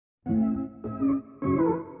You're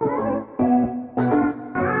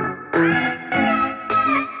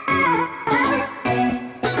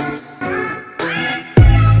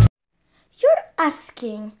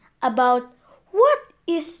asking about what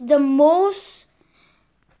is the most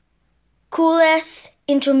coolest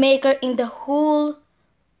intro maker in the whole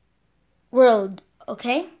world,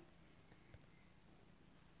 okay?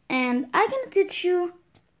 And I'm gonna teach you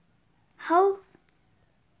how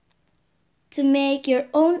to make your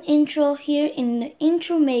own intro here in the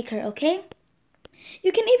intro maker, okay?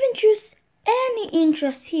 You can even choose any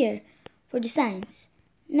intros here for designs.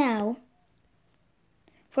 Now,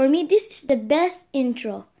 for me, this is the best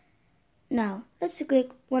intro. Now, let's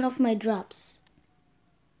click one of my drops.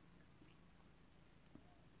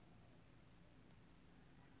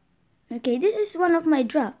 Okay, this is one of my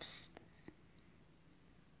drops.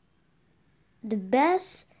 The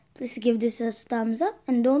best. Please give this a thumbs up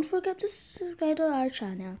and don't forget to subscribe to our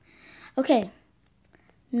channel. Okay,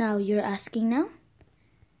 now you're asking now,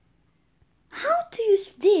 how to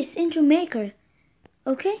use this intro maker?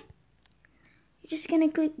 Okay, you're just gonna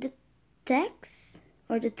click the text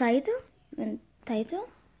or the title and title.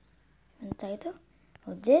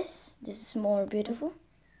 Oh, this is more beautiful.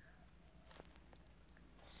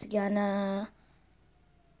 It's gonna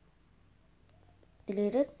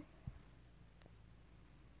delete it.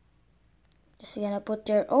 Just gonna put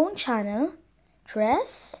your own channel,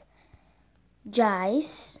 Tres,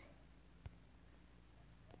 Jice,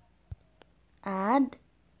 Adventures.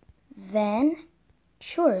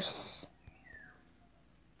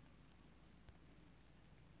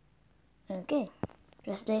 Okay,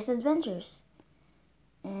 Tres Jice Adventures.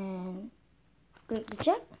 And click the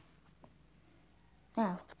check.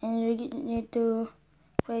 Now, and you need to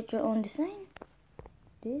create your own design.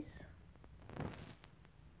 This.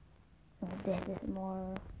 This is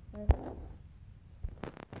more.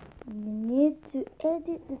 You need to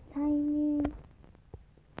edit the timing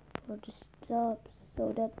for the stop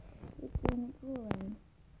so that it won't ruin.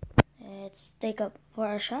 Let's take up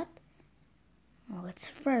for a shot. Oh, it's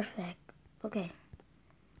perfect. Okay.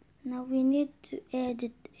 Now we need to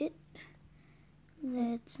edit it.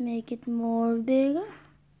 Let's make it more bigger.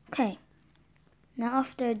 Okay. Now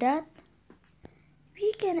after that,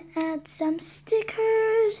 we can add some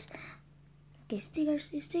stickers. Okay,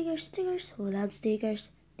 stickers. Who loves stickers?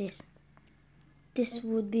 This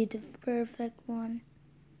would be the perfect one.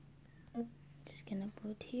 Just gonna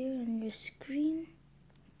put here on your screen.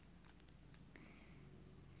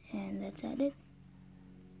 And let's add it.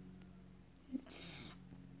 Let's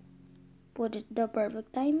put it the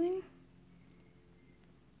perfect timing.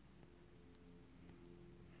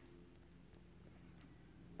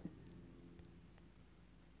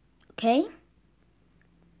 Okay.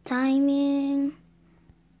 Timing.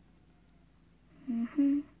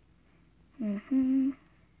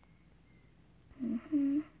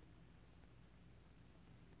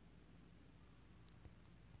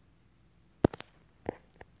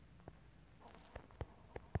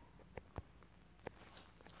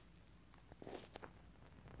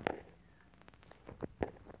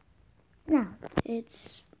 Now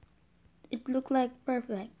it look like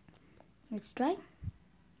perfect. Let's try.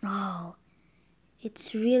 Oh,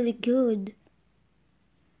 it's really good.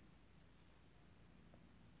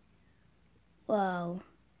 Wow,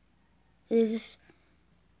 this is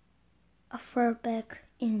a perfect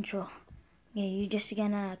intro. Okay, you're just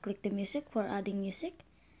gonna click the music for adding music.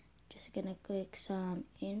 Just gonna click some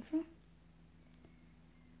intro.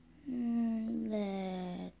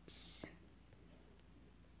 Let's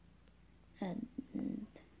add.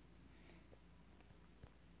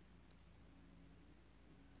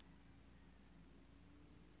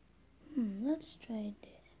 Let's try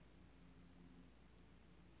this.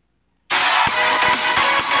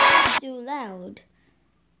 Too loud.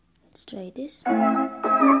 Let's try this.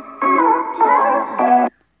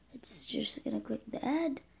 It's just gonna click the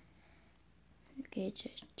ad. Okay,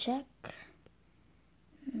 just check.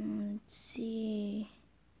 Let's see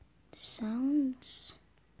sounds.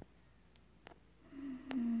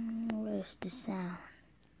 Where's the sound?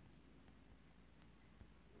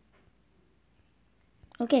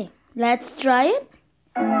 Okay, let's try it.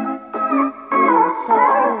 Wow, it's so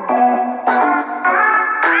cool.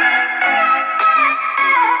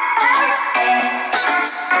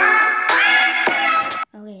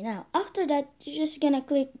 Okay, now after that, you're just gonna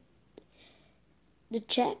click the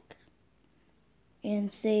check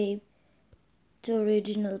and save to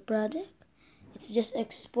original project. It's just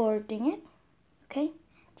exporting it. Okay,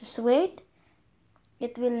 just wait.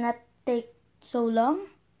 It will not take so long.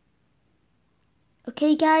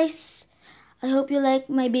 Okay guys, I hope you like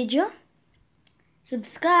my video.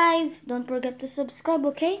 subscribe. Don't forget to subscribe,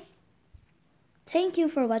 okay? Thank you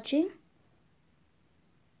for watching.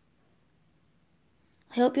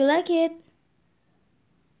 I hope you like it.